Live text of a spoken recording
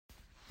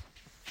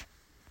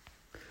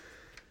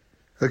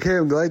Okay,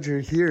 I'm glad you're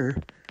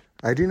here.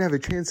 I didn't have a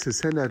chance to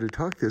send out a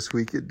talk this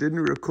week. It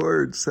didn't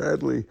record,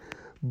 sadly.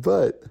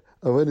 But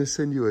I want to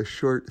send you a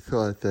short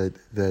thought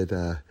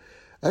that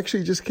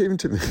actually just came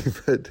to me,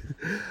 but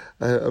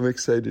I'm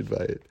excited by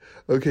it.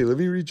 Okay, let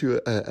me read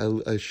you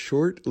a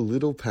short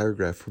little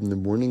paragraph from the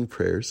morning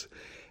prayers.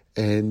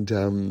 And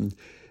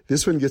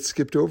this one gets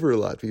skipped over a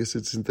lot because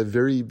it's at the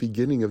very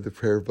beginning of the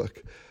prayer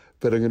book.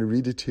 But I'm going to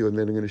read it to you, and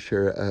then I'm going to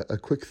share a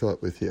quick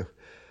thought with you.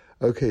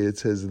 Okay, it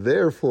says,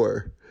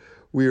 "Therefore,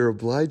 we are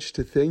obliged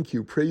to thank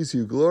you, praise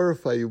you,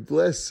 glorify you,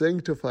 bless,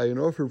 sanctify, and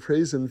offer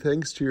praise and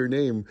thanks to your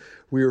name.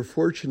 We are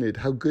fortunate.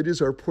 How good is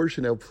our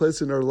portion, how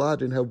pleasant our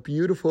lot, and how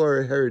beautiful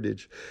our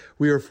heritage.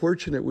 We are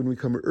fortunate when we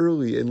come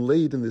early and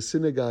late in the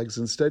synagogues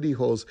and study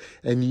halls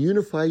and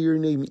unify your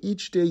name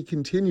each day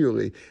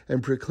continually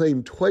and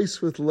proclaim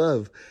twice with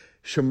love,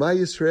 Shema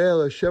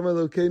Yisrael, Hashem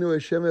Elokeinu,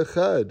 Hashem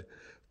Echad,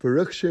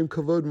 Baruch Shem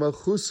Kavod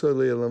Malchuso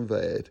Le'olam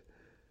Va'ed."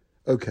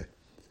 Okay.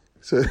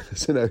 So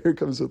now here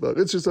comes the thought.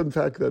 Let's just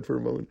unpack that for a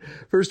moment.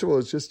 First of all,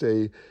 it's just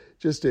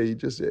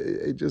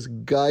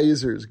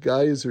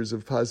geysers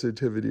of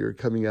positivity are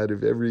coming out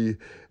of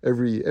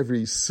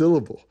every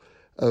syllable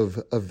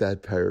of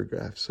that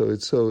paragraph. So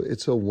it's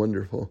so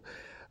wonderful.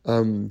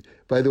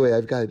 By the way,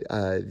 I've got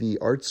the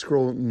Art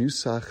Scroll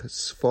Nusach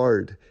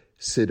Sfard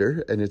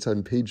Siddur, and it's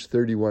on page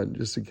 31,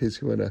 just in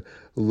case you want to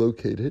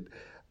locate it.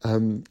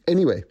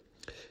 Anyway,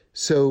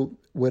 so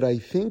what I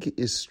think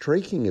is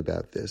striking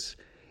about this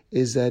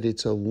is that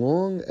it's a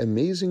long,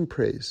 amazing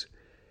praise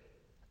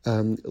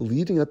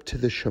leading up to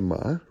the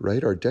Shema,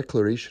 right? Our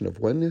declaration of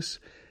oneness,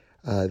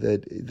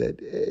 that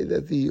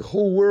the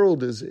whole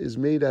world is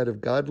made out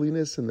of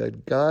godliness, and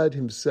that God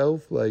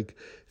Himself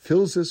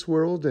fills this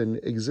world and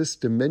exists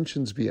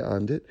dimensions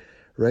beyond it,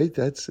 right?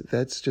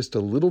 That's just a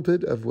little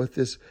bit of what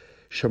this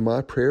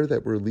Shema prayer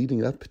that we're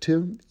leading up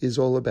to is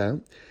all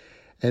about.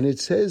 And it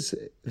says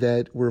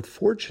that we're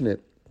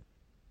fortunate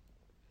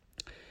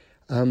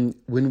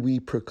when we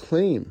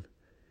proclaim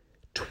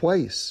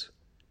twice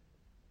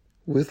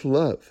with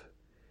love.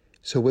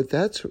 So what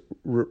that's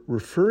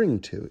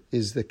referring to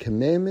is the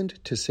commandment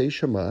to say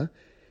Shema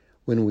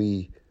when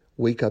we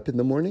wake up in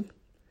the morning,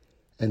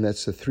 and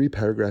that's the 3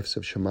 paragraphs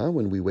of Shema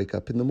when we wake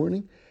up in the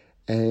morning,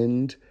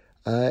 and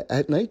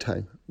at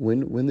nighttime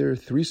when there are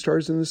 3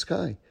 stars in the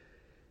sky.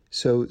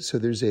 So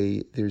there's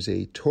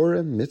a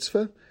Torah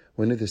mitzvah,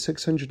 one of the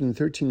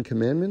 613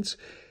 commandments,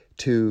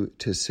 to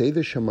say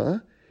the Shema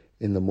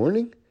in the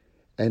morning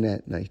and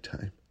at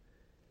nighttime.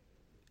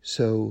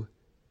 So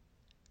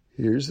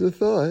here's the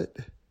thought.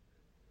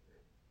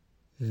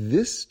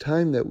 This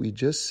time that we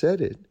just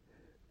said it,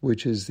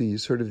 which is the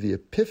sort of the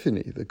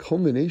epiphany, the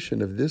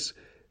culmination of this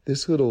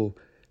little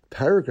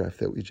paragraph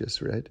that we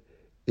just read,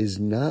 is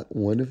not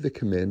one of the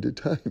commanded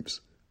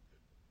times.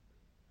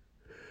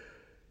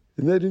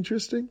 Isn't that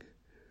interesting?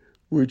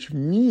 Which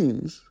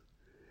means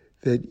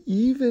that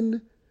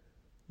even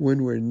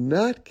when we're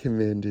not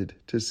commanded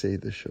to say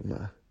the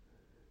Shema,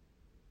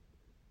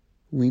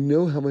 we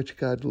know how much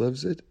God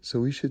loves it,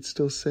 so we should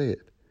still say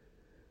it,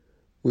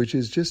 which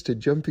is just a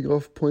jumping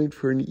off point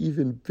for an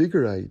even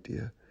bigger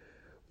idea,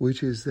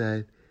 which is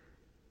that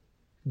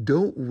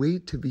don't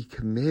wait to be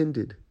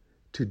commanded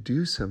to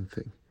do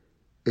something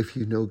if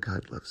you know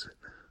God loves it.